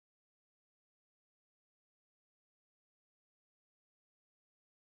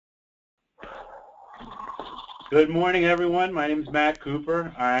Good morning, everyone. My name is Matt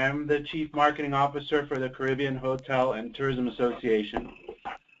Cooper. I am the Chief Marketing Officer for the Caribbean Hotel and Tourism Association.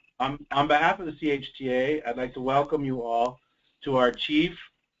 On behalf of the CHTA, I'd like to welcome you all to our Chief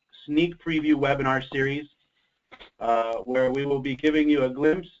Sneak Preview webinar series, where we will be giving you a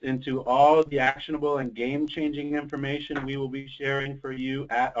glimpse into all the actionable and game-changing information we will be sharing for you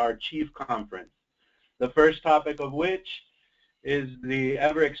at our Chief Conference. The first topic of which is the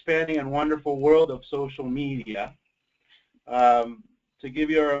ever-expanding and wonderful world of social media. To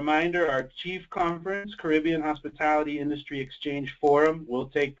give you a reminder, our Chief Conference, Caribbean Hospitality Industry Exchange Forum, will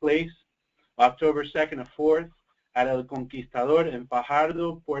take place October 2nd and 4th at El Conquistador in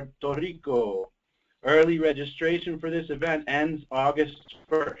Fajardo, Puerto Rico. Early registration for this event ends August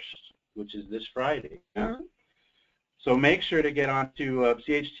 1st, which is this Friday. So make sure to get onto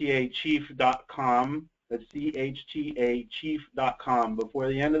chtachief.com. That's chtachief.com before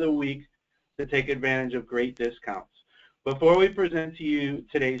the end of the week to take advantage of great discounts. Before we present to you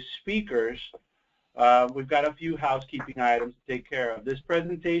today's speakers, we've got a few housekeeping items to take care of. This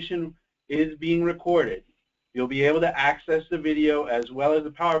presentation is being recorded. You'll be able to access the video as well as the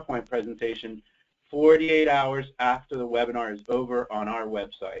PowerPoint presentation 48 hours after the webinar is over on our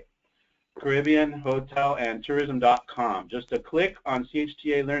website, CaribbeanHotelAndTourism.com. Just a click on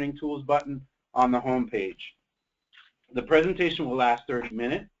CHTA Learning Tools button on the home page. The presentation will last 30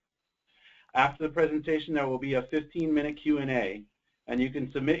 minutes. After the presentation, there will be a 15-minute Q&A, and you can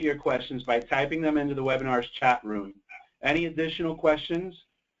submit your questions by typing them into the webinar's chat room. Any additional questions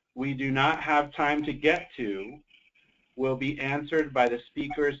we do not have time to get to will be answered by the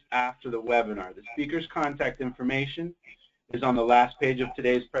speakers after the webinar. The speakers' contact information is on the last page of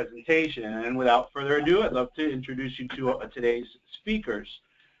today's presentation. And without further ado, I'd love to introduce you to today's speakers.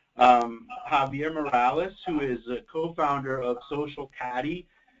 Javier Morales, who is a co-founder of Social Caddie,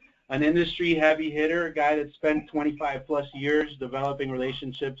 an industry heavy hitter, a guy that spent 25 plus years developing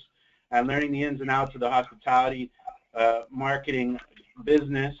relationships and learning the ins and outs of the hospitality marketing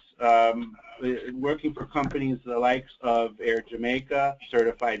business, working for companies the likes of Air Jamaica,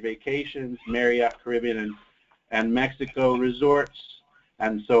 Certified Vacations, Marriott, Caribbean and Mexico Resorts,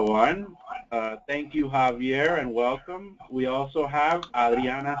 and so on. Thank you, Javier, and welcome. We also have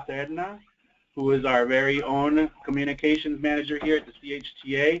Adriana Serna, who is our very own communications manager here at the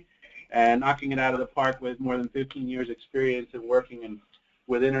CHTA, and knocking it out of the park with more than 15 years experience in working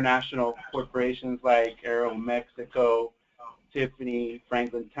with international corporations like Aero Mexico, Tiffany,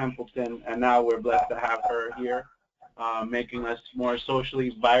 Franklin Templeton, and now we're blessed to have her here, making us more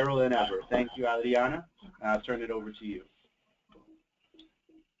socially viral than ever. Thank you, Adriana. I'll turn it over to you.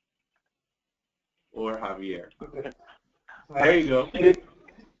 Or Javier. There you go.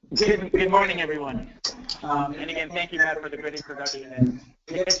 Good morning, everyone. And again, thank you, Matt, for the great introduction. And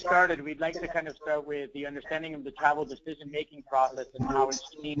to get started, we'd like to kind of start with the understanding of the travel decision-making process and how it's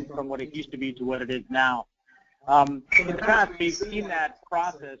changed from what it used to be to what it is now. In the past, we've seen that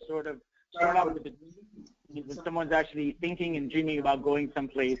process sort of start out with when someone's actually thinking and dreaming about going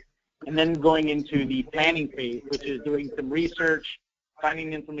someplace, and then going into the planning phase, which is doing some research,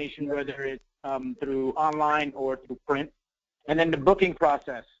 finding information, whether it's through online or through print, and then the booking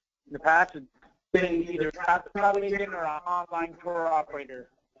process. In the past, it's been either a travel agent or an online tour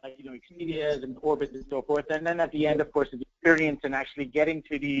operator, like Expedia and Orbit and so forth. And then at the end, of course, the experience and actually getting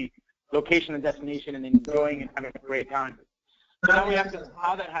to the location and destination and enjoying and having a great time. So now we have to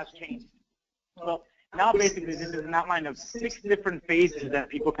how that has changed. Well, now basically this is an outline of 6 different phases that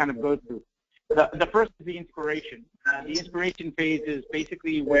people kind of go through. The first is the inspiration. The inspiration phase is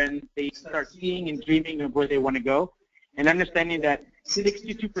basically when they start seeing and dreaming of where they want to go, and understanding that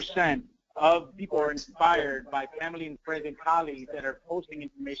 62% of people are inspired by family and friends and colleagues that are posting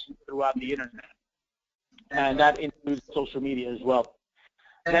information throughout the internet. And that includes social media as well.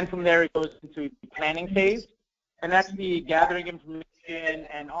 And then from there it goes into the planning phase, and that's the gathering information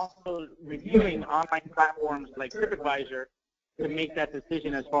and also reviewing online platforms like TripAdvisor to make that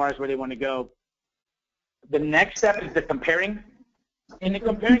decision as far as where they want to go. The next step is the comparing. And the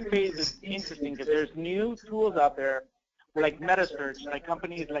comparing phase is interesting because there's new tools out there like MetaSearch, like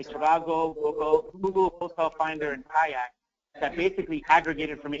companies like Trivago, Google Hotel Finder, and Kayak that basically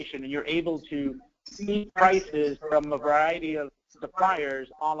aggregate information, and you're able to see prices from a variety of suppliers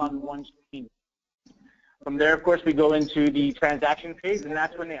all on one screen. From there, of course, we go into the transaction phase, and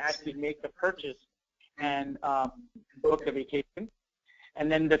that's when they actually make the purchase and book the vacation. And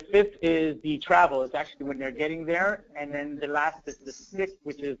then the 5th is the travel. It's actually when they're getting there. And then the last is the 6th,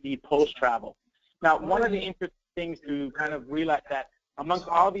 which is the post-travel. Now, one of the interesting things to kind of realize that amongst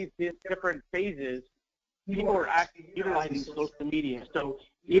all these different phases, people are actually utilizing social media. So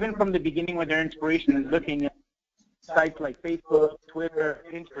even from the beginning when their inspiration is looking at sites like Facebook, Twitter,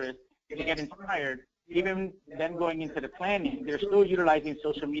 Pinterest to get inspired. Even then going into the planning, they're still utilizing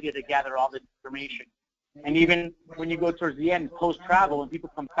social media to gather all this information. And even when you go towards the end, post-travel, when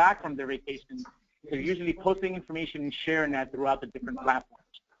people come back from their vacations, they're usually posting information and sharing that throughout the different platforms.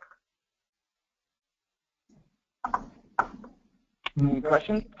 Any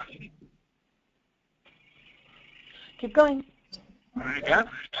questions? Keep going. Yeah.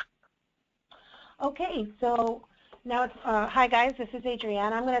 Okay, so now it's, hi guys, this is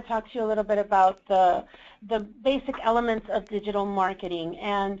Adriana. I'm going to talk to you a little bit about the basic elements of digital marketing.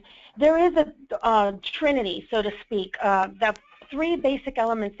 And there is a trinity, so to speak, the 3 basic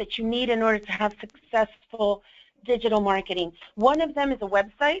elements that you need in order to have successful digital marketing. One of them is a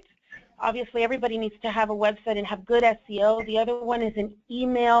website. Obviously, everybody needs to have a website and have good SEO. The other one is an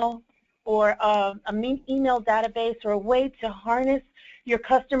email or email database or a way to harness your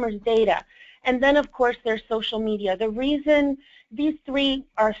customers' data. And then, of course, there's social media. The reason these 3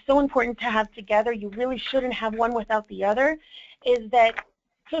 are so important to have together, you really shouldn't have one without the other, is that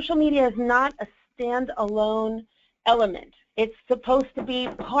social media is not a standalone element. It's supposed to be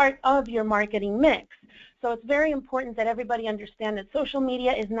part of your marketing mix. So it's very important that everybody understand that social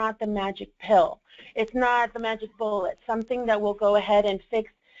media is not the magic pill. It's not the magic bullet, something that will go ahead and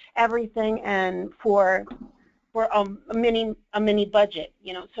fix everything and for a mini budget,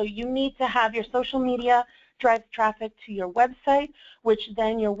 you know. So you need to have your social media drive traffic to your website, which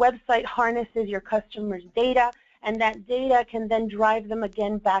then your website harnesses your customers' data, and that data can then drive them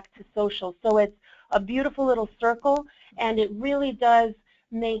again back to social. So it's a beautiful little circle, and it really does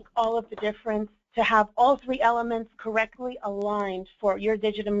make all of the difference to have all 3 elements correctly aligned for your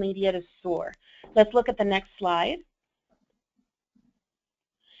digital media to soar. Let's look at the next slide.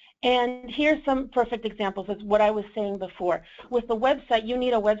 And here's some perfect examples of what I was saying before. With the website, you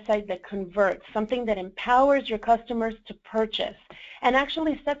need a website that converts, something that empowers your customers to purchase and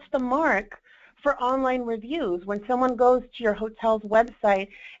actually sets the mark for online reviews. When someone goes to your hotel's website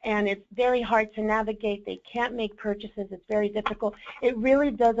and it's very hard to navigate, they can't make purchases, it's very difficult, it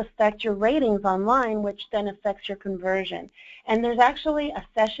really does affect your ratings online, which then affects your conversion. And there's actually a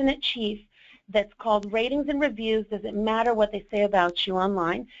session at Chief that's called Ratings and Reviews, Does It Matter What They Say About You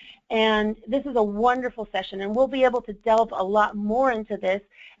Online? And this is a wonderful session, and we'll be able to delve a lot more into this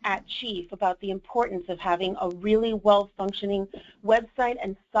at Chief about the importance of having a really well-functioning website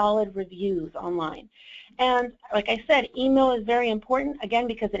and solid reviews online. And like I said, email is very important, again,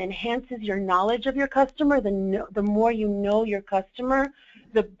 because it enhances your knowledge of your customer. The more you know your customer,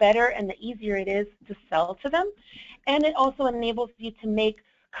 the better and the easier it is to sell to them. And it also enables you to make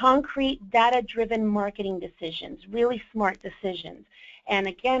concrete, data-driven marketing decisions, really smart decisions. And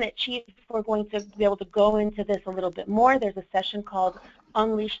again, at Chief, we're going to be able to go into this a little bit more. There's a session called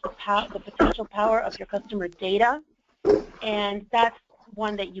Unleash the Potential Power of Your Customer Data, and that's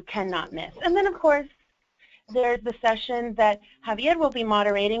one that you cannot miss. And then, of course, there's the session that Javier will be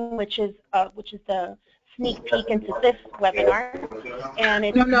moderating, which is the sneak peek into this webinar. And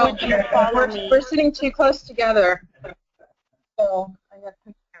it's Would You Follow Me? We're sitting too close together. So I got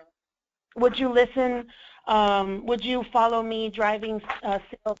to. Would you listen? Would you follow me driving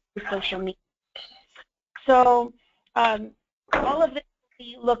sales through social media? So all of this will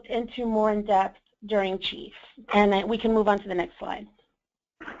be looked into more in depth during Chief, and we can move on to the next slide.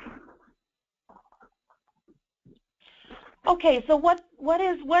 Okay, so what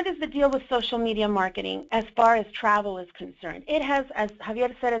is the deal with social media marketing as far as travel is concerned? It has, as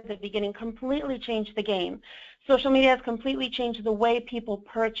Javier said at the beginning, completely changed the game. Social media has completely changed the way people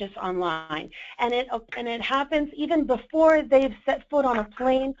purchase online, and it happens even before they've set foot on a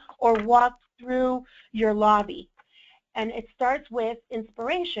plane or walked through your lobby. And it starts with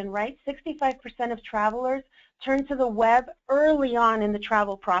inspiration, right? 65% of travelers turn to the web early on in the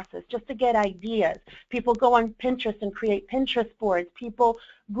travel process just to get ideas. People go on Pinterest and create Pinterest boards. People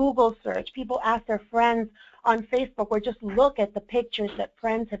Google search. People ask their friends on Facebook or just look at the pictures that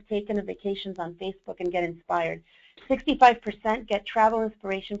friends have taken of vacations on Facebook and get inspired. 65% get travel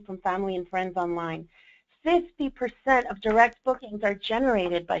inspiration from family and friends online. 50% of direct bookings are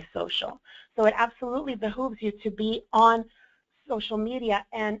generated by social. So it absolutely behooves you to be on social media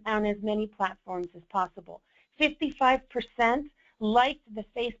and on as many platforms as possible. 55% liked the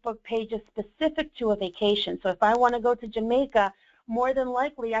Facebook pages specific to a vacation. So if I want to go to Jamaica, more than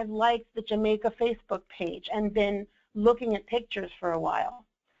likely I've liked the Jamaica Facebook page and been looking at pictures for a while.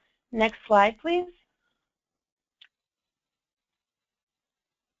 Next slide, please.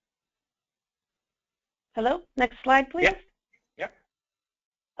 Hello? Next slide, please. Yep.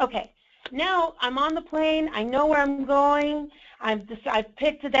 Okay. now I'm on the plane, I know where I'm going, I've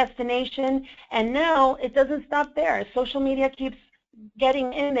picked a destination, and now it doesn't stop there. Social media keeps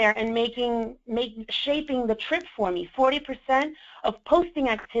getting in there and shaping the trip for me. 40% of posting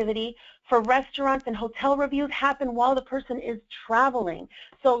activity for restaurants and hotel reviews happen while the person is traveling.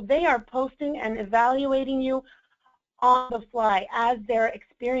 So they are posting and evaluating you on the fly as they're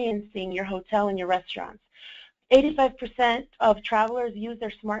experiencing your hotel and your restaurants. 85% of travelers use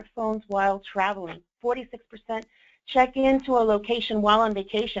their smartphones while traveling. 46% check into a location while on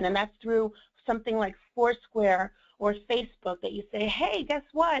vacation, and that's through something like Foursquare or Facebook, that you say, hey, guess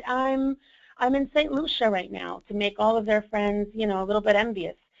what? I'm in St. Lucia right now, to make all of their friends, you know, a little bit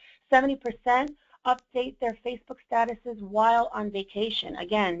envious. 70% update their Facebook statuses while on vacation.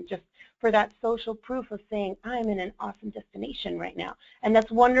 Again, just for that social proof of saying, I'm in an awesome destination right now. And that's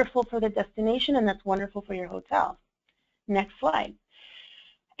wonderful for the destination, and that's wonderful for your hotel. Next slide.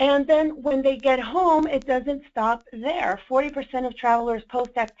 And then when they get home, it doesn't stop there. 40% of travelers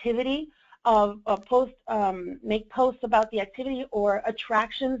post activity, make posts about the activity or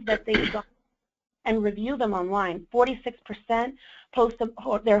attractions that they've done and review them online. 46% post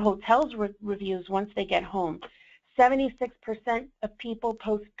their hotel's reviews once they get home. 76% of people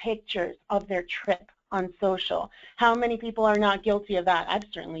post pictures of their trip on social. How many people are not guilty of that? I've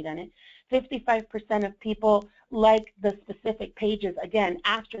certainly done it. 55% of people like the specific pages, again,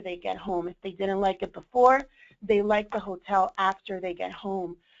 after they get home. If they didn't like it before, they like the hotel after they get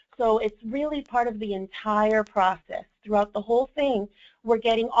home. So it's really part of the entire process. Throughout the whole thing, we're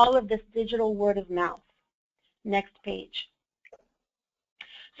getting all of this digital word of mouth. Next page.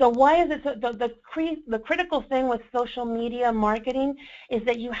 So why is it the critical thing with social media marketing is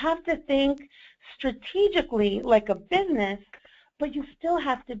that you have to think strategically like a business, but you still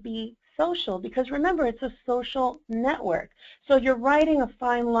have to be social, because remember, it's a social network. So you're writing a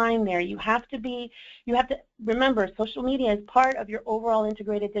fine line there. You have to remember, social media is part of your overall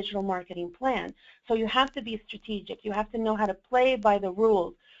integrated digital marketing plan. So you have to be strategic. You have to know how to play by the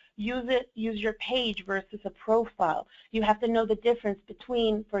rules. Use your page versus a profile. You have to know the difference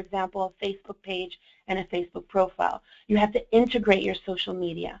between, for example, a Facebook page and a Facebook profile. You have to integrate your social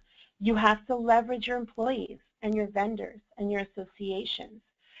media. You have to leverage your employees and your vendors and your associations.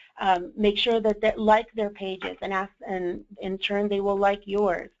 Make sure that they like their pages, and in turn they will like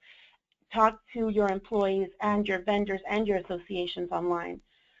yours. Talk to your employees and your vendors and your associations online.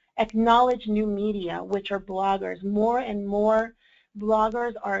 Acknowledge new media, which are bloggers. More and more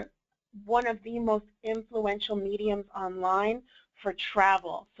bloggers are one of the most influential mediums online for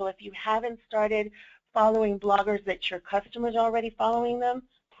travel. So if you haven't started following bloggers that your customers are already following them,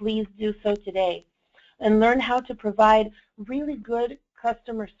 please do so today. And learn how to provide really good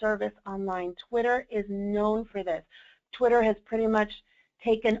customer service online. Twitter is known for this. Twitter has pretty much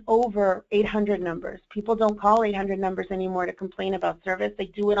taken over 800 numbers. People don't call 800 numbers anymore to complain about service. They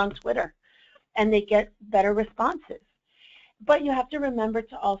do it on Twitter, and they get better responses. But you have to remember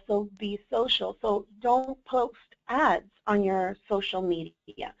to also be social. So don't post ads on your social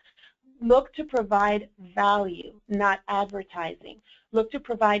media. Look to provide value, not advertising. Look to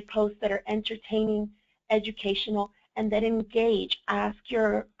provide posts that are entertaining, educational, and that engage. Ask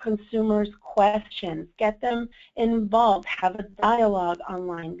your consumers questions. Get them involved. Have a dialogue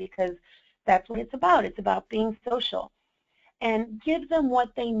online, because that's what it's about. It's about being social. And give them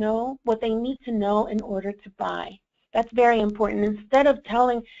what they know, what they need to know in order to buy. That's very important. Instead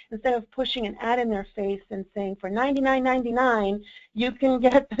of pushing an ad in their face and saying, for $99.99, you can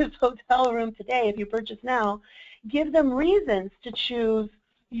get this hotel room today if you purchase now, give them reasons to choose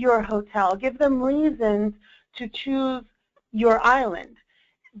your hotel. Give them reasons to choose your island.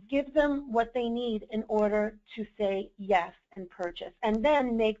 Give them what they need in order to say yes and purchase. And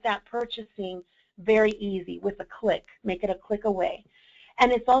then make that purchasing very easy with a click. Make it a click away.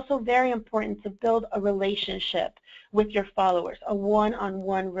 And it's also very important to build a relationship with your followers, a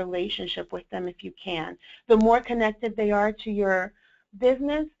one-on-one relationship with them if you can. The more connected they are to your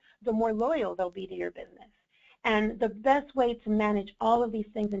business, the more loyal they'll be to your business. And the best way to manage all of these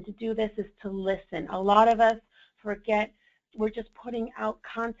things and to do this is to listen. A lot of us forget, we're just putting out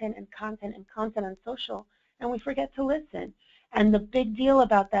content and content and content on social, and we forget to listen. And the big deal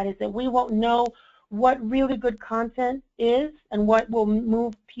about that is that we won't know what really good content is and what will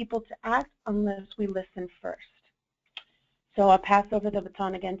move people to act unless we listen first. So I'll pass over the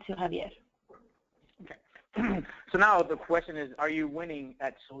baton again to Javier. Okay. So now the question is, are you winning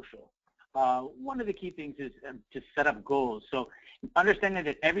at social? One of the key things is to set up goals. So understanding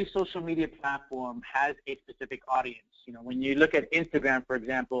that every social media platform has a specific audience. You know, when you look at Instagram, for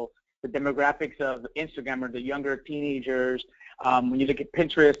example, the demographics of Instagram are the younger teenagers, When you look at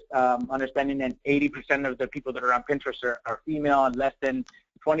Pinterest, understanding that 80% of the people that are on Pinterest are female, and less than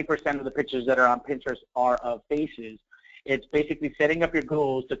 20% of the pictures that are on Pinterest are of faces. It's basically setting up your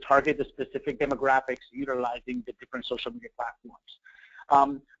goals to target the specific demographics utilizing the different social media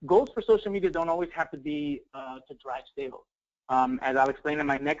platforms. Goals for social media don't always have to be to drive sales. As I'll explain in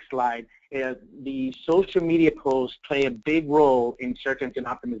my next slide, the social media posts play a big role in search engine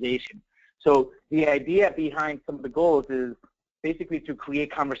optimization. So the idea behind some of the goals is basically to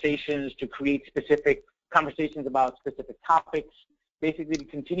create conversations, to create specific conversations about specific topics, basically to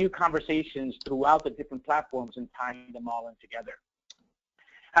continue conversations throughout the different platforms and tying them all in together.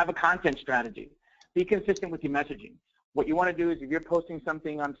 Have a content strategy. Be consistent with your messaging. What you want to do is if you're posting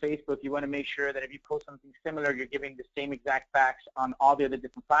something on Facebook, you want to make sure that if you post something similar, you're giving the same exact facts on all the other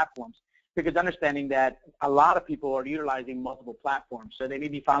different platforms. Because understanding that a lot of people are utilizing multiple platforms. So they may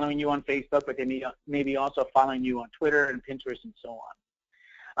be following you on Facebook, but they may be also following you on Twitter and Pinterest and so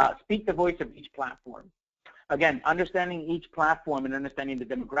on. Speak the voice of each platform. Again, understanding each platform and understanding the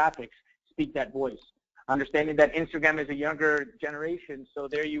demographics, speak that voice. Understanding that Instagram is a younger generation, so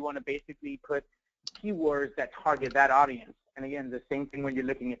there you want to basically put keywords that target that audience. And again, the same thing when you're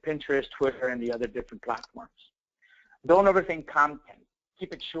looking at Pinterest, Twitter, and the other different platforms. Don't overthink content.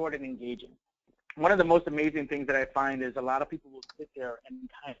 Keep it short and engaging. One of the most amazing things that I find is a lot of people will sit there and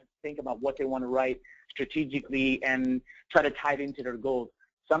kind of think about what they want to write strategically and try to tie it into their goals.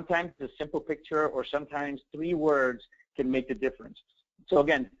 Sometimes a simple picture or sometimes 3 words can make the difference. So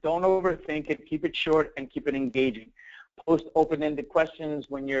again, don't overthink it, keep it short, and keep it engaging. Post open-ended questions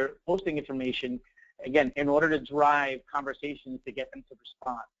when you're posting information, again, in order to drive conversations to get them to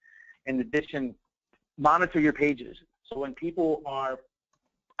respond. In addition, monitor your pages. So when people are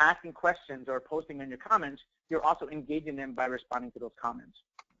asking questions or posting on your comments, you're also engaging them by responding to those comments.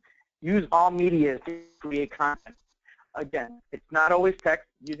 Use all media to create content. Again, it's not always text.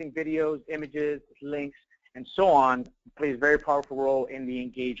 Using videos, images, links, and so on plays a very powerful role in the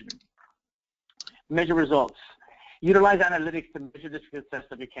engagement. Measure results. Utilize analytics to measure the success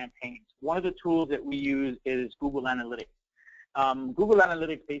of your campaigns. One of the tools that we use is Google Analytics. Google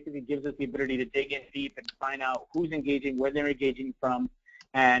Analytics basically gives us the ability to dig in deep and find out who's engaging, where they're engaging from,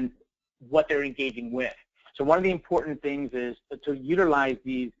 and what they're engaging with. So one of the important things is to utilize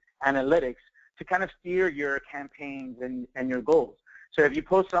these analytics to kind of steer your campaigns and your goals. So if you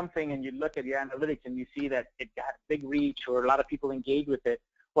post something and you look at your analytics and you see that it got big reach or a lot of people engage with it,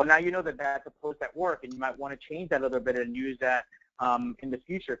 well, now you know that that's a post that worked, and you might want to change that a little bit and use that in the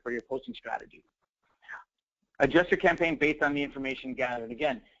future for your posting strategy. Adjust your campaign based on the information gathered.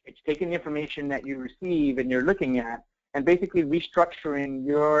 Again, it's taking the information that you receive and you're looking at and basically restructuring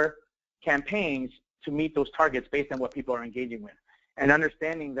your campaigns to meet those targets based on what people are engaging with. And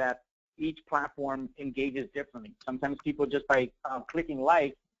understanding that each platform engages differently. Sometimes people just by clicking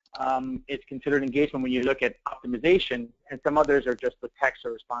like, it's considered engagement when you look at optimization, and some others are just with text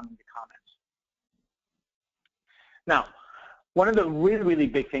or responding to comments. Now, one of the really, really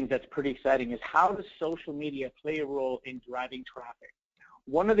big things that's pretty exciting is how does social media play a role in driving traffic?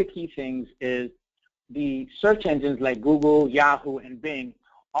 One of the key things is the search engines like Google, Yahoo, and Bing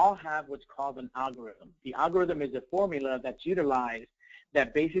all have what's called an algorithm. The algorithm is a formula that's utilized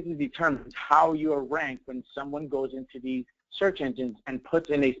that basically determines how you are ranked when someone goes into these search engines and puts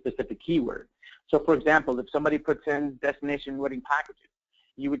in a specific keyword. So for example, if somebody puts in destination wedding packages,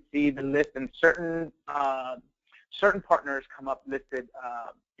 you would see the list, and certain partners come up listed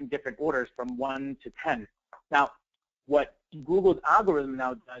in different orders from 1 to 10. Now, what Google's algorithm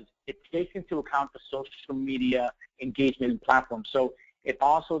now does, it takes into account the social media engagement platform. So it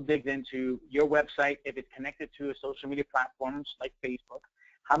also digs into your website, if it's connected to a social media platforms like Facebook,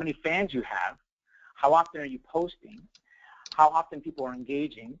 how many fans you have, how often are you posting, how often people are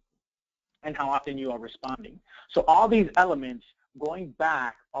engaging, and how often you are responding. So all these elements going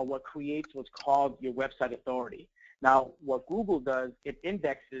back are what creates what's called your website authority. Now, what Google does, it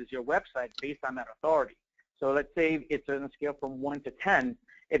indexes your website based on that authority. So let's say it's on a scale from 1 to 10.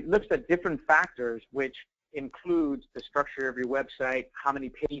 It looks at different factors, which includes the structure of your website, how many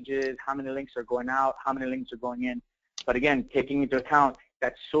pages, how many links are going out, how many links are going in. But again, taking into account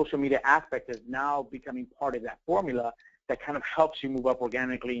that social media aspect is now becoming part of that formula that kind of helps you move up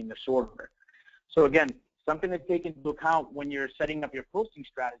organically in the sorter. So again, something to take into account when you're setting up your posting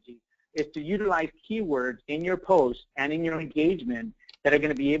strategy is to utilize keywords in your posts and in your engagement that are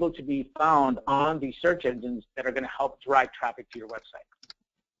going to be able to be found on the search engines that are going to help drive traffic to your website.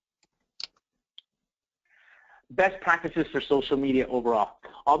 Best practices for social media overall.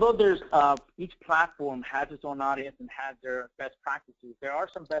 Although there's each platform has its own audience and has their best practices, there are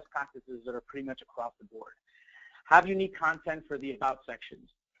some best practices that are pretty much across the board. Have unique content for the About sections.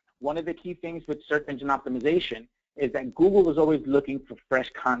 One of the key things with search engine optimization is that Google is always looking for fresh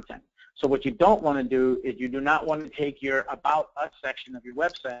content. So what you don't want to do is you do not want to take your About Us section of your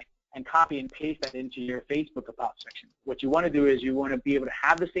website and copy and paste that into your Facebook About section. What you want to do is you want to be able to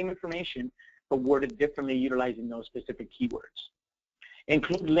have the same information but worded differently utilizing those specific keywords.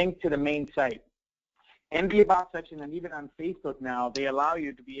 Include link to the main site. In the About section and even on Facebook now, they allow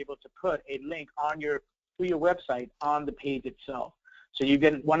you to be able to put a link on to your website on the page itself. So you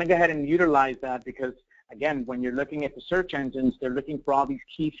want to go ahead and utilize that because, again, when you're looking at the search engines, they're looking for all these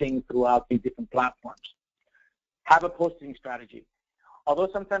key things throughout these different platforms. Have a posting strategy. Although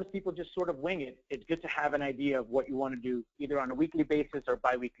sometimes people just sort of wing it, it's good to have an idea of what you want to do either on a weekly basis or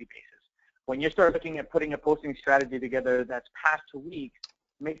bi-weekly basis. When you start looking at putting a posting strategy together that's past 2 weeks,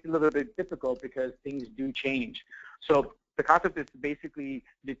 it makes it a little bit difficult because things do change. So the concept is to basically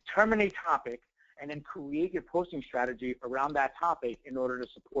determine a topic and then create your posting strategy around that topic in order to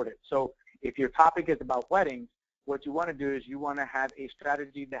support it. So if your topic is about weddings, what you want to do is you want to have a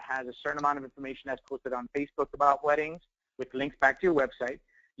strategy that has a certain amount of information that's posted on Facebook about weddings with links back to your website.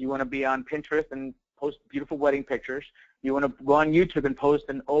 You want to be on Pinterest and post beautiful wedding pictures. You want to go on YouTube and post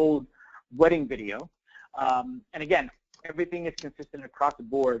an old wedding video. And again, everything is consistent across the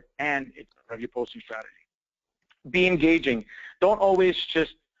board, and it's part of your posting strategy. Be engaging. Don't always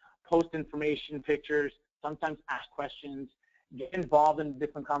just post information, pictures. Sometimes ask questions. Get involved in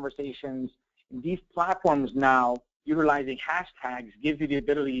different conversations. And these platforms now, utilizing hashtags, gives you the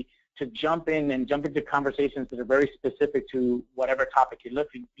ability to jump into conversations that are very specific to whatever topic you're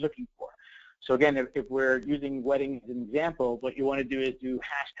looking for. So again, if we're using wedding as an example, what you want to do is do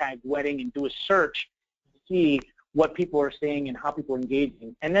hashtag wedding and do a search to see what people are saying and how people are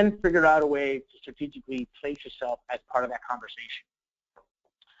engaging, and then figure out a way to strategically place yourself as part of that conversation.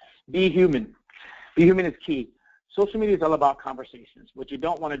 Be human. Be human is key. Social media is all about conversations. What you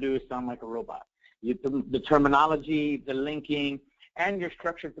don't want to do is sound like a robot. The terminology, the linking, and your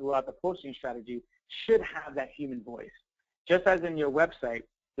structure throughout the posting strategy should have that human voice. Just as in your website,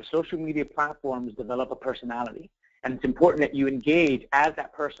 the social media platforms develop a personality, and it's important that you engage as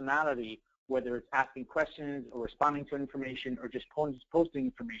that personality, whether it's asking questions or responding to information or just posting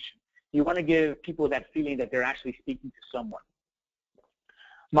information. You want to give people that feeling that they're actually speaking to someone.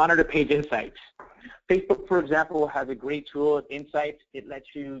 Monitor page insights. Facebook, for example, has a great tool, Insights. It lets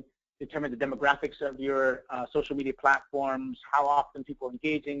you determine the demographics of your social media platforms, how often people are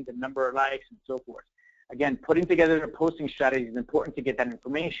engaging, the number of likes, and so forth. Again, putting together a posting strategy is important to get that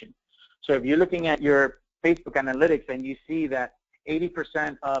information. So if you're looking at your Facebook analytics and you see that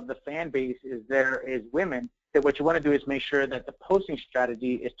 80% of the fan base is women, then what you want to do is make sure that the posting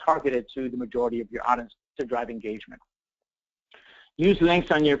strategy is targeted to the majority of your audience to drive engagement. Use links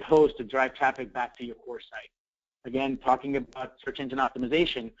on your post to drive traffic back to your core site. Again, talking about search engine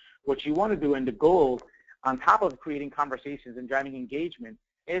optimization, what you want to do, and the goal on top of creating conversations and driving engagement,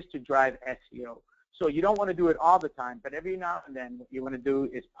 is to drive SEO. So you don't want to do it all the time, but every now and then what you want to do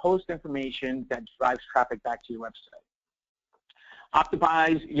is post information that drives traffic back to your website.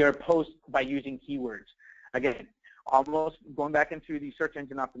 Optimize your post by using keywords. Again, almost going back into the search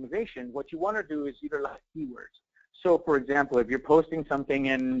engine optimization, what you want to do is utilize keywords. So for example, if you're posting something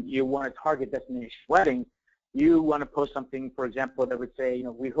and you want to target destination weddings, you want to post something, for example, that would say,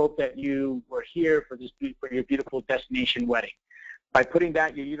 we hope that you were here for your beautiful destination wedding. By putting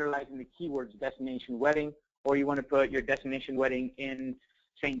that, you're utilizing the keywords destination wedding, or you want to put your destination wedding in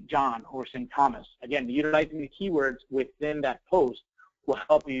St. John or St. Thomas. Again, utilizing the keywords within that post will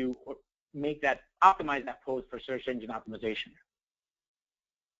help you optimize that post for search engine optimization.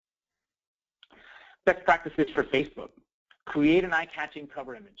 Best practices for Facebook. Create an eye-catching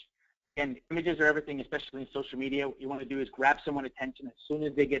cover image. And images are everything, especially in social media. What you want to do is grab someone's attention as soon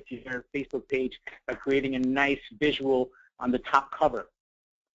as they get to your Facebook page by creating a nice visual on the top cover.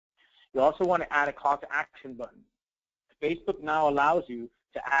 You also want to add a call to action button. Facebook now allows you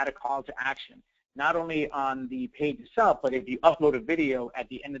to add a call to action, not only on the page itself, but if you upload a video, at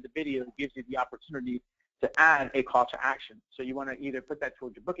the end of the video, it gives you the opportunity to add a call to action. So you want to either put that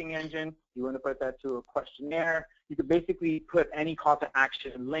towards your booking engine, you want to put that to a questionnaire. You could basically put any call to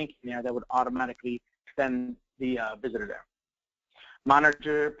action link in there that would automatically send the visitor there.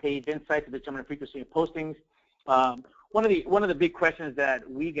 Monitor page insights to determine the frequency of postings. One of the big questions that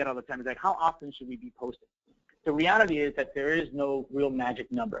we get all the time is like, how often should we be posting? The reality is that there is no real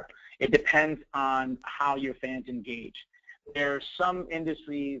magic number. It depends on how your fans engage. There are some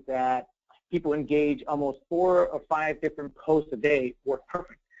industries that people engage almost 4 or 5 different posts a day, work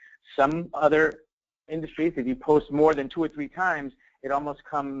perfect. Some other industries, if you post more than 2 or 3 times, it almost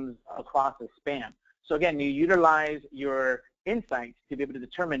comes across as spam. So again, you utilize your insights to be able to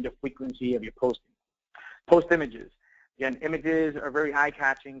determine the frequency of your posting. Post images. Again, images are very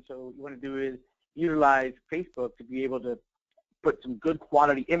eye-catching, so what you want to do is utilize Facebook to be able to put some good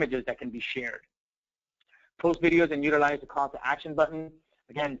quality images that can be shared. Post videos and utilize the call to action button.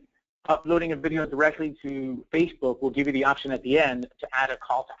 Again, uploading a video directly to Facebook will give you the option at the end to add a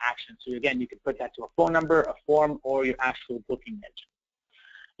call to action. So again, you can put that to a phone number, a form, or your actual booking engine.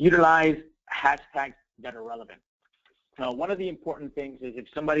 Utilize hashtags that are relevant. Now, one of the important things is if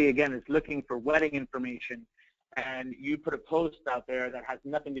somebody, again, is looking for wedding information and you put a post out there that has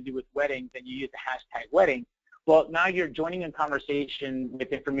nothing to do with weddings and you use the hashtag wedding, well, now you're joining a conversation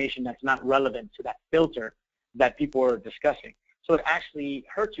with information that's not relevant to that filter that people are discussing. So it actually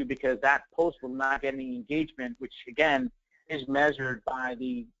hurts you because that post will not get any engagement, which, again, is measured by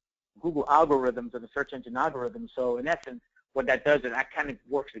the Google algorithms or the search engine algorithms. So in essence, what that does is that kind of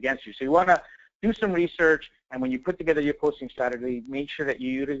works against you. So you want to do some research, and when you put together your posting strategy, make sure that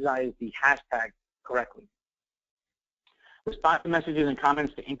you utilize the hashtag correctly. Respond to messages and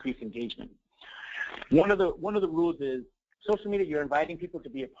comments to increase engagement. One of the rules is social media, you're inviting people to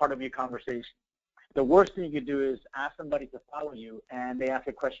be a part of your conversation. The worst thing you can do is ask somebody to follow you and they ask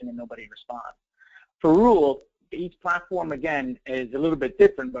a question and nobody responds. For rule, each platform, again, is a little bit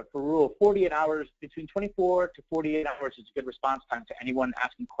different, but for rule, 48 hours, between 24 to 48 hours is a good response time to anyone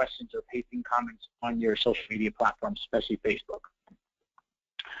asking questions or pasting comments on your social media platforms, especially Facebook.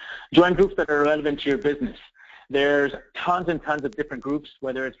 Join groups that are relevant to your business. There's tons and tons of different groups,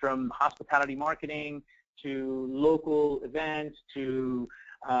 whether it's from hospitality marketing to local events to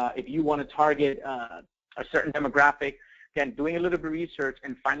if you want to target a certain demographic. Again, doing a little bit of research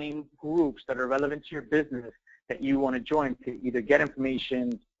and finding groups that are relevant to your business that you want to join to either get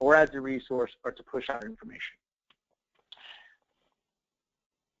information or as a resource or to push out information.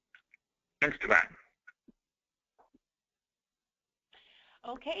 Instagram.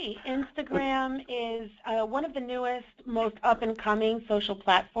 Okay, Instagram is one of the newest, most up-and-coming social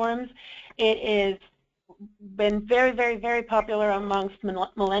platforms. It has been very, very, very popular amongst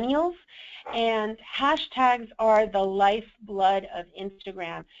millennials, and hashtags are the lifeblood of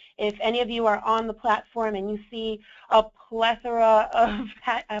Instagram. If any of you are on the platform and you see a plethora of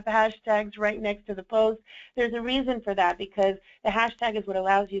hashtags right next to the post, there's a reason for that, because the hashtag is what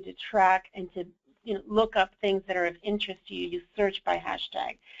allows you to track and to look up things that are of interest to you. You search by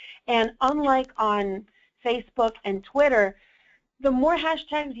hashtag. And unlike on Facebook and Twitter, the more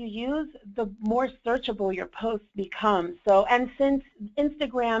hashtags you use, the more searchable your posts become. So, and since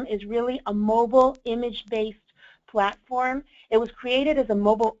Instagram is really a mobile image-based platform, it was created as a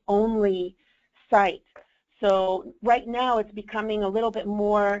mobile-only site. So right now it's becoming a little bit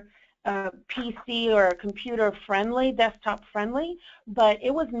more PC or computer-friendly, desktop-friendly, but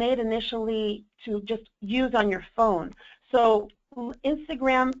it was made initially to just use on your phone. So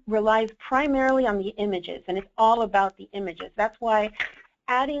Instagram relies primarily on the images, and it's all about the images. That's why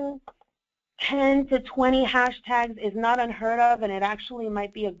adding 10 to 20 hashtags is not unheard of, and it actually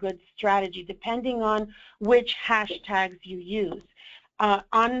might be a good strategy depending on which hashtags you use.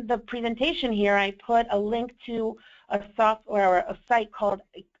 On the presentation here, I put a link to a software or a site called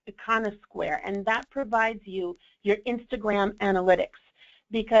Iconosquare, and that provides you your Instagram analytics,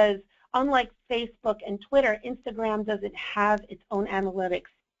 because unlike Facebook and Twitter, Instagram doesn't have its own analytics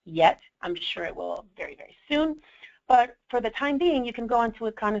yet. I'm sure it will very, very soon. But for the time being, you can go onto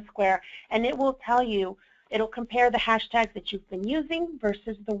Iconosquare and it will tell you, it'll compare the hashtags that you've been using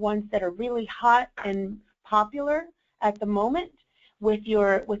versus the ones that are really hot and popular at the moment with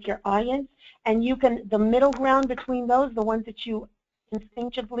your audience. And you can, the middle ground between those, the ones that you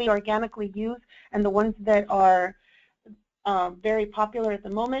instinctively, organically use, and the ones that are very popular at the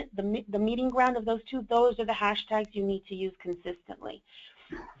moment, the meeting ground of those two, those are the hashtags you need to use consistently.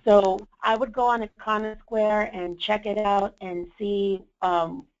 So I would go on Iconosquare and check it out and see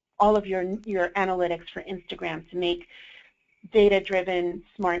all of your analytics for Instagram to make data-driven,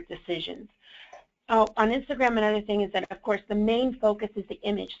 smart decisions. On Instagram, another thing is that, of course, the main focus is the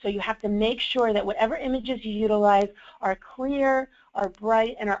image. So you have to make sure that whatever images you utilize are clear, are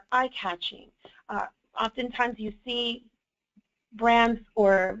bright, and are eye-catching. Oftentimes you see brands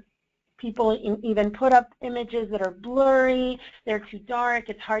or people even put up images that are blurry, they're too dark,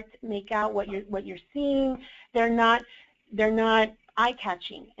 it's hard to make out what you're seeing, they're not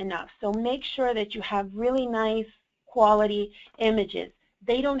eye-catching enough. So make sure that you have really nice quality images.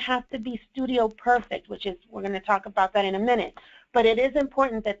 They don't have to be studio perfect, which is, we're going to talk about that in a minute, but it is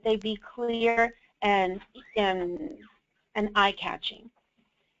important that they be clear and eye-catching.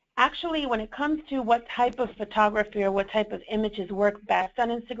 Actually, when it comes to what type of photography or what type of images work best on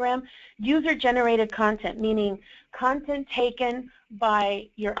Instagram, user-generated content, meaning content taken by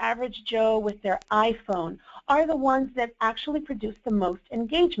your average Joe with their iPhone, are the ones that actually produce the most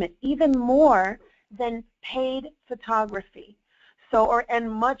engagement, even more than paid photography. So,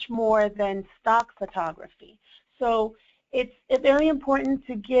 and much more than stock photography. So it's very important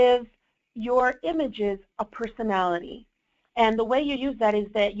to give your images a personality. And the way you use that is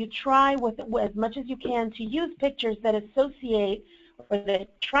that you try with as much as you can to use pictures that associate or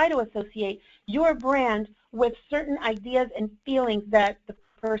that try to associate your brand with certain ideas and feelings that the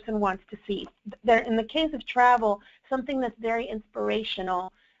person wants to see. In the case of travel, something that's very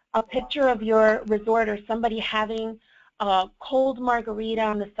inspirational, a picture of your resort or somebody having a cold margarita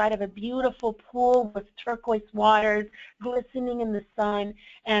on the side of a beautiful pool with turquoise waters glistening in the sun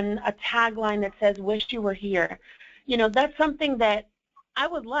and a tagline that says, "Wish you were here." You know, that's something that I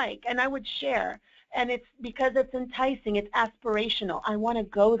would like and I would share. And it's because it's enticing, it's aspirational. I want to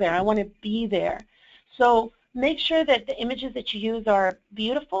go there, I want to be there. So make sure that the images that you use are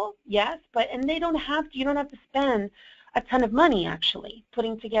beautiful, yes, and you don't have to spend a ton of money actually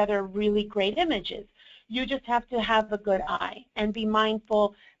putting together really great images. You just have to have a good eye and be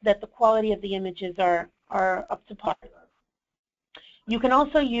mindful that the quality of the images are up to par. You can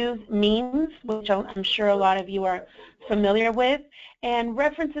also use memes, which I'm sure a lot of you are familiar with, and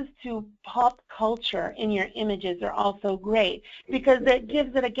references to pop culture in your images are also great because it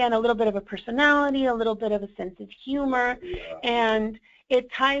gives it, again, a little bit of a personality, a little bit of a sense of humor, and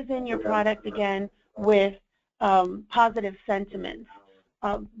it ties in your product, again, with positive sentiments.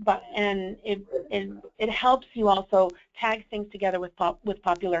 And it helps you also tag things together with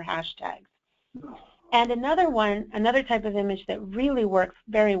popular hashtags. And another type of image that really works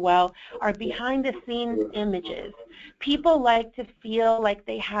very well are behind-the-scenes images. People like to feel like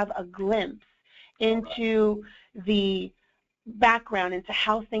they have a glimpse into the background, into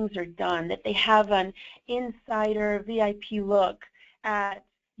how things are done, that they have an insider VIP look at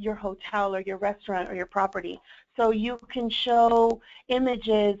your hotel or your restaurant or your property. So you can show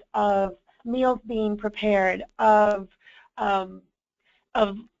images of meals being prepared, of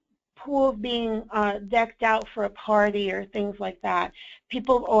pools being decked out for a party or things like that.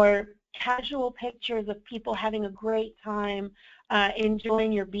 Or casual pictures of people having a great time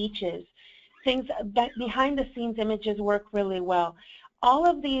enjoying your beaches. Things behind the scenes images work really well. All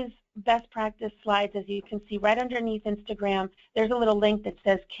of these best practice slides, as you can see right underneath Instagram, there's a little link that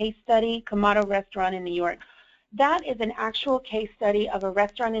says case study, Kamado Restaurant in New York. That is an actual case study of a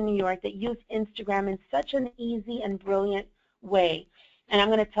restaurant in New York that used Instagram in such an easy and brilliant way. And I'm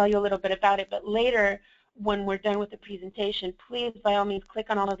going to tell you a little bit about it, but later when we're done with the presentation, please, by all means, click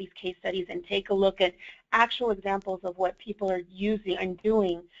on all of these case studies and take a look at actual examples of what people are using and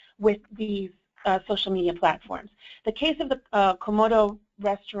doing with these social media platforms. The case of the Komodo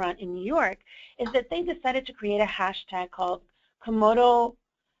restaurant in New York is that they decided to create a hashtag called Komodo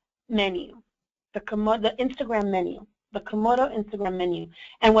Menu, the Instagram menu, the Komodo Instagram menu.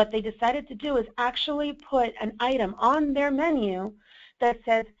 And what they decided to do is actually put an item on their menu that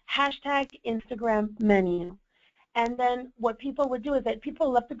says hashtag Instagram menu. And then what people would do is that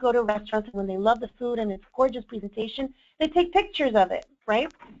people love to go to restaurants, and when they love the food and its gorgeous presentation, they take pictures of it,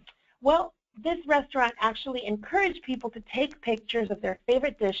 right? Well, this restaurant actually encouraged people to take pictures of their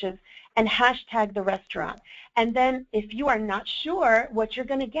favorite dishes and hashtag the restaurant. And then if you are not sure what you're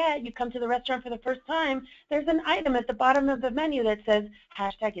going to get, you come to the restaurant for the first time, there's an item at the bottom of the menu that says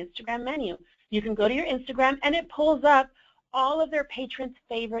hashtag Instagram menu. You can go to your Instagram and it pulls up all of their patrons'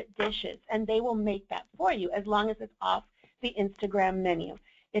 favorite dishes, and they will make that for you as long as it's off the Instagram menu.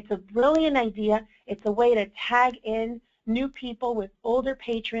 It's a brilliant idea. It's a way to tag in new people with older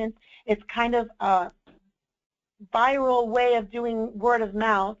patrons. It's kind of a viral way of doing word of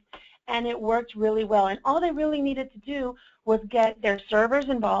mouth, and it worked really well. And all they really needed to do was get their servers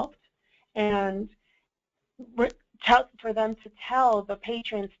involved and for them to tell the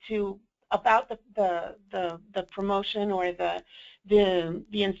patrons about the promotion or the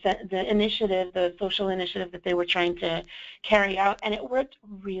initiative, the social initiative that they were trying to carry out, and it worked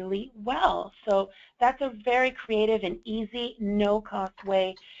really well. So that's a very creative and easy, no-cost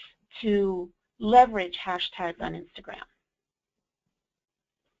way to leverage hashtags on Instagram.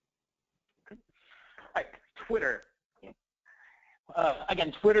 Twitter.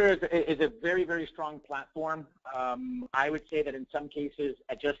 Again, Twitter is a very, very strong platform. I would say that in some cases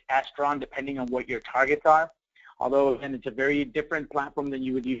just as strong depending on what your targets are. Although, again, it's a very different platform than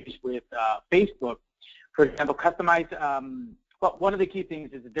you would use with Facebook. For example, customized Well, one of the key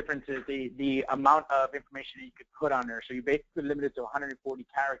things is the difference is the amount of information that you could put on there. So you're basically limited to 140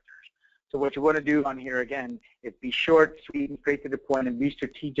 characters. So what you want to do on here, again, is be short, sweet, and straight to the point, and be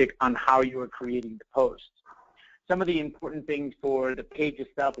strategic on how you are creating the posts. Some of the important things for the page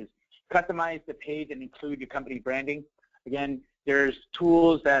itself is customize the page and include your company branding. Again, there's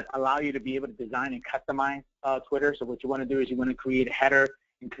tools that allow you to be able to design and customize Twitter. So what you want to do is you want to create a header,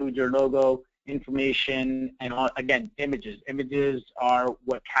 include your logo, information, and again, images. Images are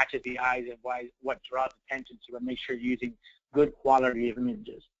what catches the eyes and what draws attention. So you want to make sure you're using good quality of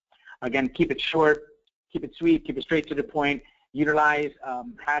images. Again, keep it short, keep it sweet, keep it straight to the point, utilize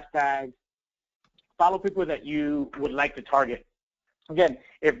hashtags, follow people that you would like to target. Again,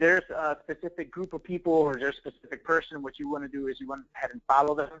 if there's a specific group of people or there's a specific person, what you want to do is you want to go ahead and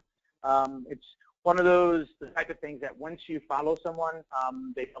follow them. It's one of those type of things that once you follow someone,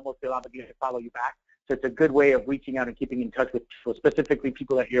 they almost feel obligated to follow you back. So it's a good way of reaching out and keeping in touch with people, specifically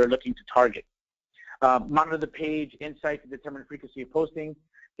people that you're looking to target. Monitor the page insight to determine frequency of posting.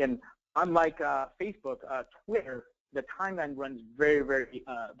 Again, unlike Facebook, Twitter, the timeline runs very,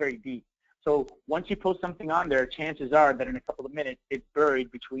 very deep. So once you post something on there, chances are that in a couple of minutes, it's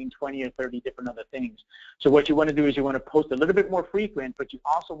buried between 20 or 30 different other things. So what you want to do is you want to post a little bit more frequent, but you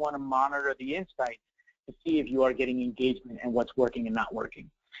also want to monitor the insights to see if you are getting engagement and what's working and not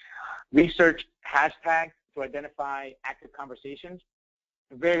working. Research hashtags to identify active conversations.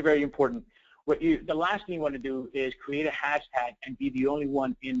 Very, very important. The last thing you want to do is create a hashtag and be the only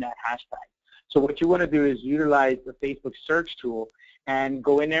one in that hashtag. So what you want to do is utilize the Facebook search tool and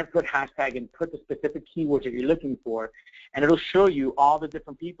go in there, put hashtag, and put the specific keywords that you're looking for, and it'll show you all the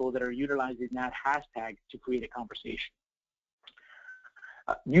different people that are utilizing that hashtag to create a conversation.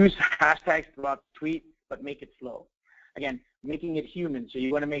 Use hashtags throughout the tweet, but make it slow. Again, making it human. So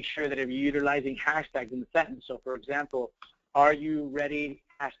you want to make sure that if you're utilizing hashtags in the sentence, so for example, are you ready,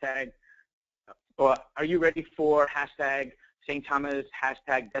 hashtag, or are you ready for hashtag St. Thomas,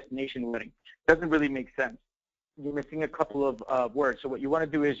 hashtag destination wedding? Doesn't really make sense. You're missing a couple of words. So what you want to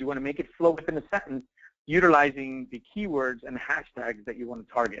do is you want to make it flow within a sentence, utilizing the keywords and hashtags that you want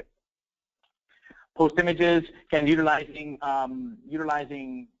to target. Post images, again, utilizing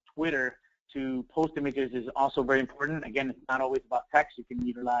Twitter to post images is also very important. Again, it's not always about text. You can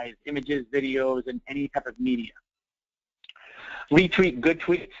utilize images, videos, and any type of media. Retweet good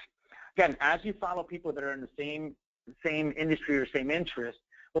tweets. Again, as you follow people that are in the same industry or same interest,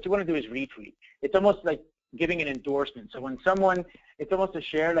 what you want to do is retweet. It's almost like giving an endorsement. So when someone, it's almost a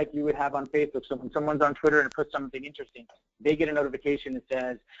share like you would have on Facebook. So when someone's on Twitter and puts something interesting, they get a notification that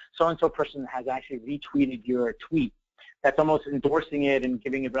says, so-and-so person has actually retweeted your tweet. That's almost endorsing it and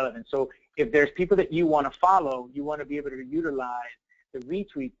giving it relevance. So if there's people that you want to follow, you want to be able to utilize the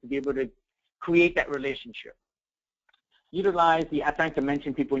retweets to be able to create that relationship. Utilize the at to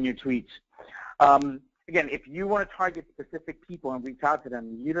mention people in your tweets. Again, if you want to target specific people and reach out to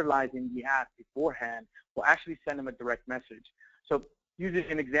them, utilizing the app beforehand will actually send them a direct message. So using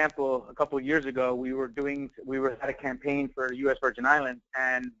an example, a couple of years ago, we were at a campaign for U.S. Virgin Islands,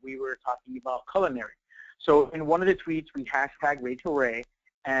 and we were talking about culinary. So in one of the tweets, we hashtagged Rachel Ray,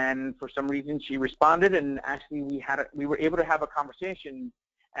 and for some reason she responded, and actually we were able to have a conversation,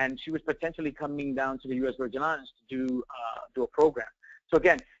 and she was potentially coming down to the U.S. Virgin Islands to do a program. So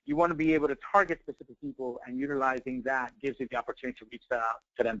again, you want to be able to target specific people, and utilizing that gives you the opportunity to reach out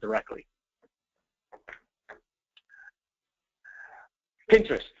to them directly.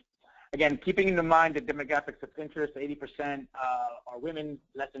 Pinterest. Again, keeping in mind the demographics of Pinterest, 80% are women,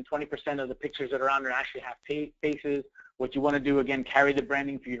 less than 20% of the pictures that are on there actually have faces. What you want to do, again, carry the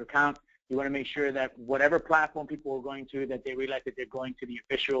branding for your account. You want to make sure that whatever platform people are going to, that they realize that they're going to the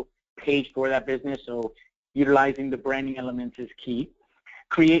official page for that business. So utilizing the branding elements is key.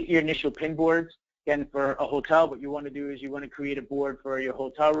 Create your initial pin boards. Again, for a hotel, what you want to do is you want to create a board for your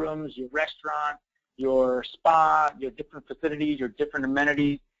hotel rooms, your restaurant, your spa, your different facilities, your different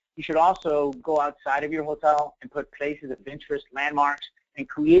amenities. You should also go outside of your hotel and put places of interest, landmarks, and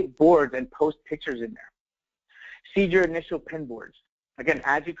create boards and post pictures in there. Seed your initial pin boards. Again,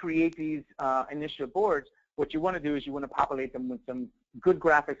 as you create these initial boards, what you want to do is you want to populate them with some good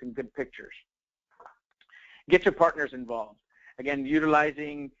graphics and good pictures. Get your partners involved. Again,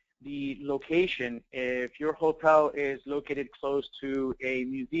 utilizing the location. If your hotel is located close to a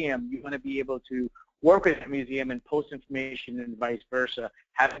museum, you want to be able to work with that museum and post information and vice versa.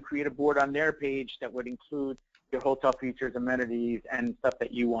 Have them create a board on their page that would include your hotel features, amenities, and stuff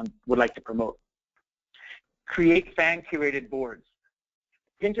that you would like to promote. Create fan-curated boards.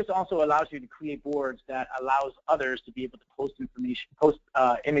 Pinterest also allows you to create boards that allows others to be able to post information,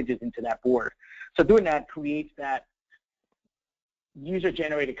 images into that board. So doing that creates that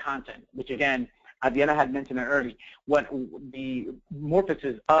user-generated content, which again, Adriana had mentioned it earlier, what the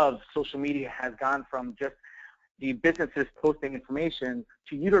morphosis of social media has gone from just the businesses posting information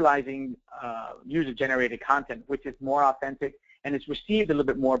to utilizing user-generated content, which is more authentic and it's received a little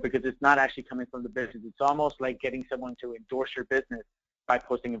bit more because it's not actually coming from the business. It's almost like getting someone to endorse your business by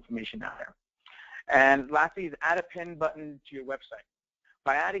posting information out there. And lastly is add a pin button to your website.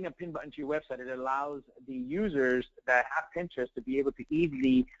 By adding a pin button to your website, it allows the users that have Pinterest to be able to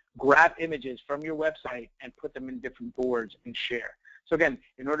easily grab images from your website and put them in different boards and share. So again,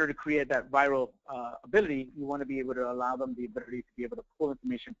 in order to create that viral ability, you want to be able to allow them the ability to be able to pull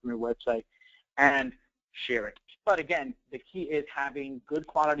information from your website and share it. But again, the key is having good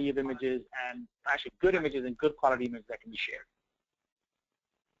quality of images and actually good images and good quality images that can be shared.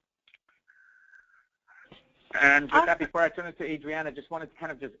 And with that, before I turn it to Adriana, I just wanted to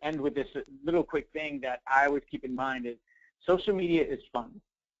kind of just end with this little quick thing that I always keep in mind is social media is fun.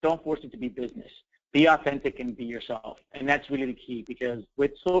 Don't force it to be business. Be authentic and be yourself. And that's really the key, because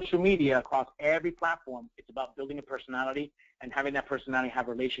with social media across every platform, it's about building a personality and having that personality have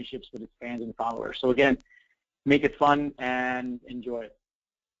relationships with its fans and followers. So again, make it fun and enjoy it.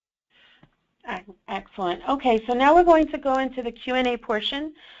 Excellent. Okay, so now we're going to go into the Q&A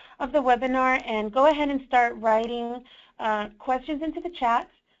portion of the webinar, and go ahead and start writing questions into the chat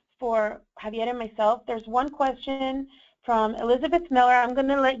for Javier and myself. There's one question from Elizabeth Miller. I'm going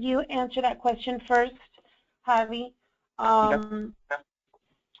to let you answer that question first, Javi. And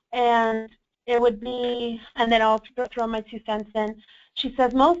it would be, and then I'll throw my 2 cents in. She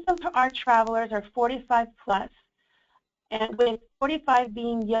says most of our travelers are 45 plus, and with 45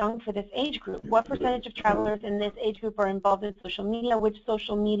 being young for this age group, what percentage of travelers in this age group are involved in social media? Which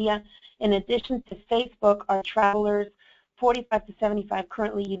social media, in addition to Facebook, are travelers 45 to 75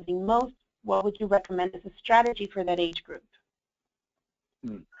 currently using most? What would you recommend as a strategy for that age group?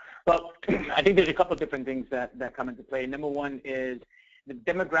 Well, I think there's a couple of different things that come into play. Number one is the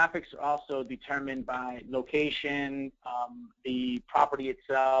demographics are also determined by location, the property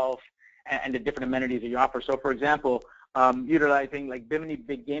itself, and the different amenities that you offer. So, for example, utilizing like Bimini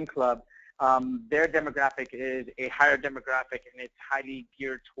Big Game Club, their demographic is a higher demographic, and it's highly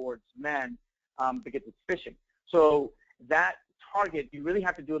geared towards men because it's fishing. So that target, you really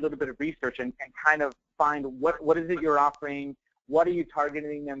have to do a little bit of research and kind of find what is it you're offering, what are you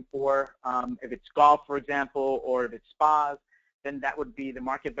targeting them for. If it's golf, for example, or if it's spas, then that would be the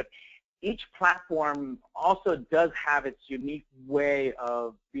market. But each platform also does have its unique way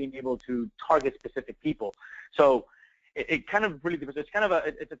of being able to target specific people. So it kind of really differs. It's kind of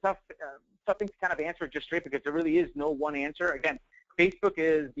it's a tough thing to kind of answer just straight, because there really is no one answer. Again, Facebook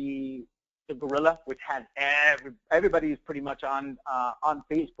is the gorilla, which has everybody is pretty much on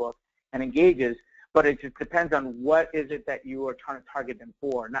Facebook and engages, but it just depends on what is it that you are trying to target them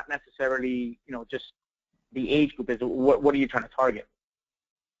for, not necessarily, you know, just the age group. Is what are you trying to target?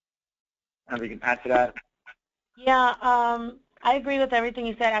 I don't know if you can add to that. Yeah, I agree with everything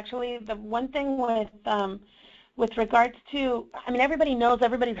you said. Actually, the one thing with regards to, I mean, everybody knows,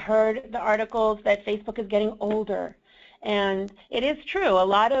 everybody's heard the articles that Facebook is getting older. And it is true. A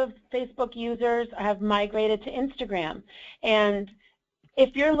lot of Facebook users have migrated to Instagram. And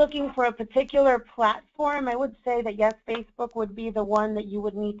if you're looking for a particular platform, I would say that, yes, Facebook would be the one that you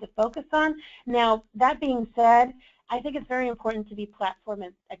would need to focus on. Now, that being said, I think it's very important to be platform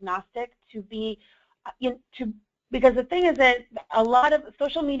agnostic, because the thing is that a lot of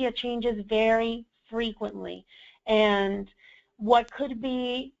social media changes very frequently. And what could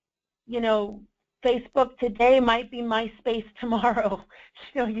be, you know, Facebook today might be MySpace tomorrow.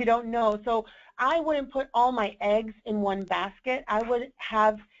 You know, you don't know. So I wouldn't put all my eggs in one basket. I would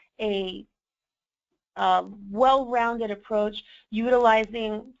have a well-rounded approach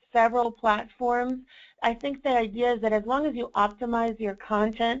utilizing several platforms. I think the idea is that as long as you optimize your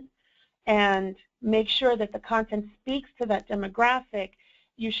content and make sure that the content speaks to that demographic,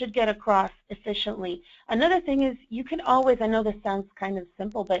 you should get across efficiently. Another thing is you can always, I know this sounds kind of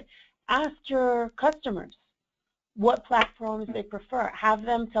simple, but ask your customers what platforms they prefer. Have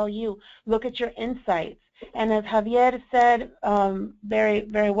them tell you. Look at your insights. And as Javier said very,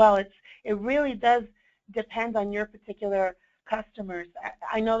 very well, it really does depend on your particular customers.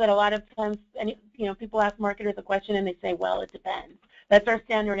 I know that a lot of times, you know, people ask marketers a question and they say, well, it depends. That's our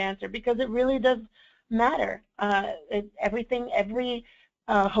standard answer, because it really does matter. Every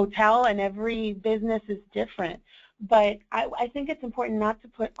hotel and every business is different. But I think it's important not to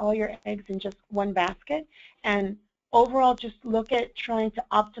put all your eggs in just one basket, and overall just look at trying to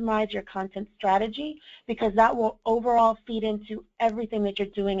optimize your content strategy, because that will overall feed into everything that you're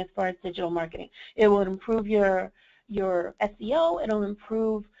doing as far as digital marketing. It will improve your your SEO, it'll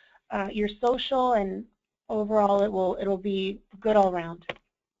improve your social, and overall it'll be good all around.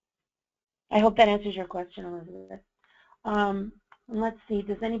 I hope that answers your question, Elizabeth. Let's see,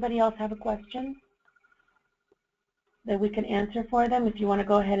 does anybody else have a question that we can answer for them? If you want to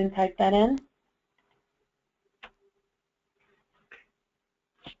go ahead and type that in.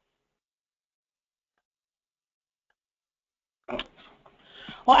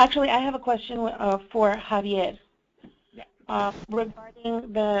 Well, actually, I have a question for Javier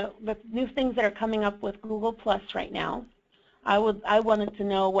regarding the new things that are coming up with Google Plus right now. I wanted to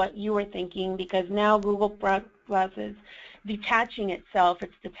know what you were thinking, because now Google Plus is detaching itself.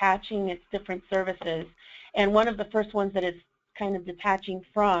 It's detaching its different services, and one of the first ones that it's kind of detaching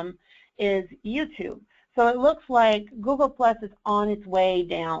from is YouTube. So it looks like Google Plus is on its way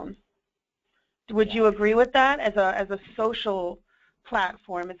down. Would you agree with that as a social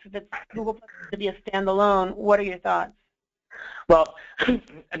platform? If Google Plus is to be a standalone, what are your thoughts? Well,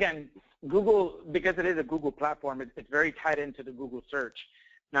 again, Google, because it is a Google platform, it's very tied into the Google search.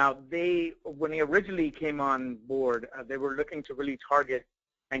 Now, when they originally came on board, they were looking to really target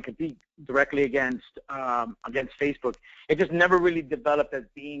and compete directly against Facebook. It just never really developed as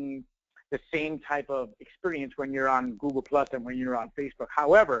being the same type of experience when you're on Google Plus and when you're on Facebook.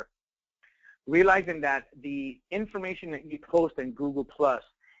 However, realizing that the information that you post in Google Plus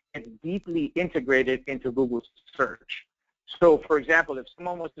is deeply integrated into Google search. So, for example, if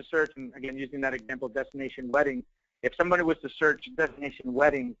someone was to search, and again, using that example, destination wedding, if somebody was to search destination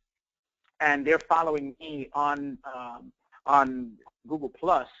wedding and they're following me on Google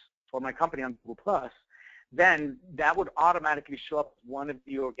Plus, or my company on Google Plus, then that would automatically show up as one of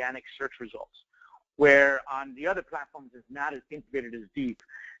the organic search results, where on the other platforms it's not as integrated as deep.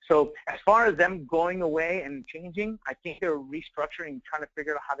 So as far as them going away and changing, I think they're restructuring, trying to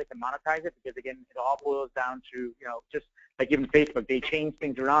figure out how they can monetize it, because again, it all boils down to, just like even Facebook, they change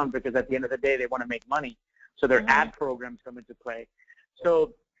things around because at the end of the day they want to make money. So their ad programs come into play.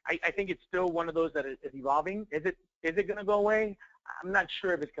 So I think it's still one of those that is evolving. Is it going to go away? I'm not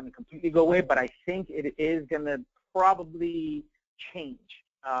sure if it's going to completely go away, but I think it is going to probably change.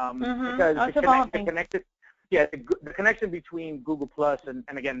 Because the connection between Google Plus and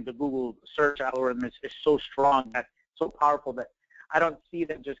again the Google search algorithm is so strong, that so powerful, that I don't see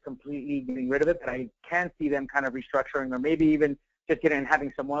them just completely getting rid of it, but I can see them kind of restructuring, or maybe even just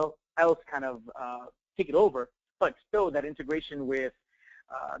having someone else kind of take it over. But still, that integration with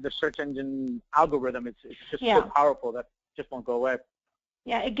the search engine algorithm, it's just so powerful that just won't go away.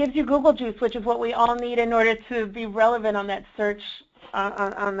 Yeah, it gives you Google juice, which is what we all need in order to be relevant on that search.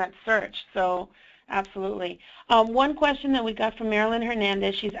 On that search, so absolutely. One question that we got from Marilyn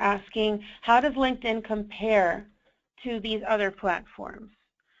Hernandez, she's asking, how does LinkedIn compare to these other platforms?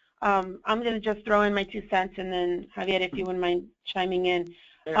 I'm going to just throw in my 2 cents, and then Javier, if you wouldn't mind chiming in.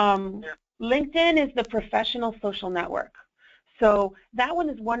 LinkedIn is the professional social network. So that one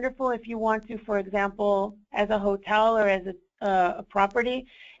is wonderful if you want to, for example, as a hotel or as a property,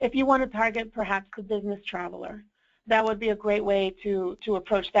 if you want to target perhaps the business traveler. That would be a great way to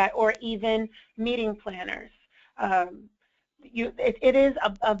approach that, or even meeting planners. It is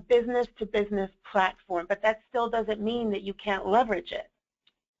a business-to-business platform, but that still doesn't mean that you can't leverage it.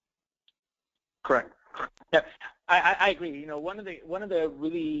 Correct. Yeah, I agree. One of the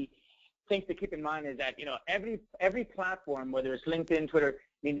really things to keep in mind is that every platform, whether it's LinkedIn, Twitter,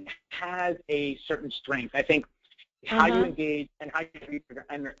 has a certain strength. I think how you engage and how you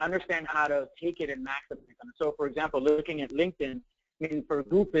understand how to take it and maximize it. So, for example, looking at LinkedIn, for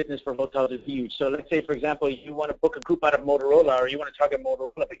group business for hotels is huge. So let's say, for example, you want to book a group out of Motorola, or you want to target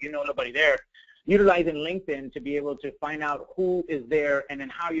Motorola, but you know nobody there. Utilizing LinkedIn to be able to find out who is there and then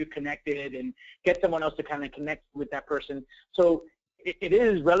how you connected and get someone else to kind of connect with that person. So it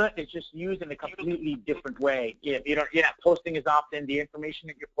is relevant. It's just used in a completely different way. You're not posting as often. The information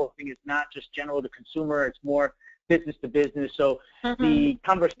that you're posting is not just general to consumer. It's more business to business. So the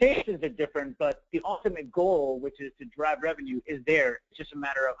conversations are different, but the ultimate goal, which is to drive revenue, is there. It's just a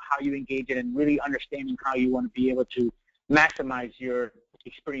matter of how you engage it and really understanding how you want to be able to maximize your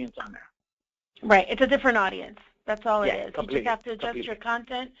experience on there. Right. It's a different audience. That's all it is. You just have to adjust your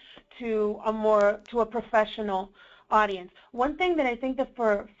content to a professional audience. One thing that I think that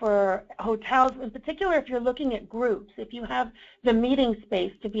for hotels, in particular, if you're looking at groups, if you have the meeting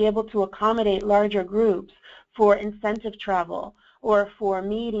space to be able to accommodate larger groups for incentive travel or for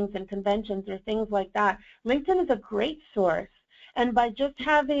meetings and conventions or things like that, LinkedIn is a great source. And by just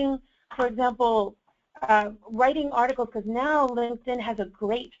having, for example, writing articles, because now LinkedIn has a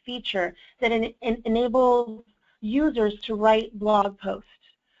great feature that enables users to write blog posts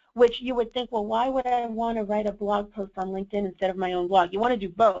which you would think, well, why would I want to write a blog post on LinkedIn instead of my own blog? You want to do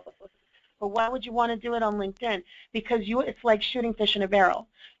both. But why would you want to do it on LinkedIn? Because it's like shooting fish in a barrel.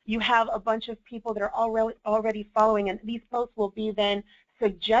 You have a bunch of people that are already following, and these posts will be then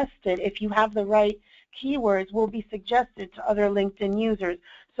suggested, if you have the right keywords, will be suggested to other LinkedIn users.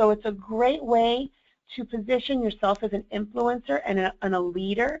 So it's a great way to position yourself as an influencer and a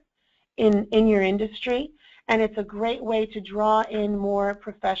leader in your industry, and it's a great way to draw in more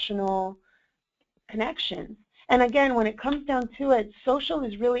professional connections. And again, when it comes down to it, social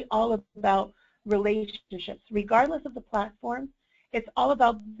is really all about relationships. Regardless of the platform, it's all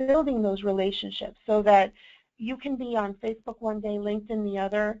about building those relationships so that you can be on Facebook one day, LinkedIn the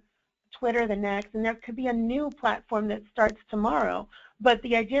other, Twitter the next, and there could be a new platform that starts tomorrow. But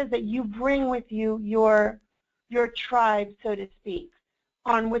the idea is that you bring with you your tribe, so to speak,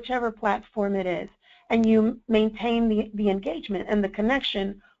 on whichever platform it is, and you maintain the engagement and the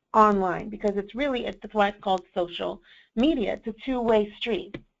connection online, because it's why it's called social media. It's a two-way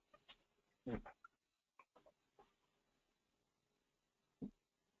street.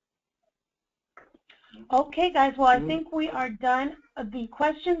 Okay, guys, well, I think we are done. The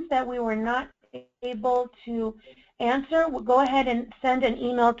questions that we were not able to answer, we'll go ahead and send an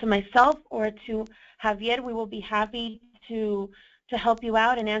email to myself or to Javier. We will be happy to help you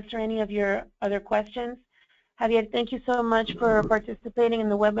out and answer any of your other questions. Javier, thank you so much for participating in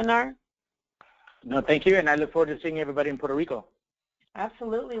the webinar. No, thank you, and I look forward to seeing everybody in Puerto Rico.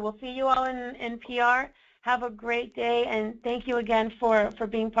 Absolutely. We'll see you all in PR. Have a great day, and thank you again for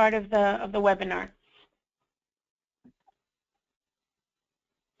being part of the webinar.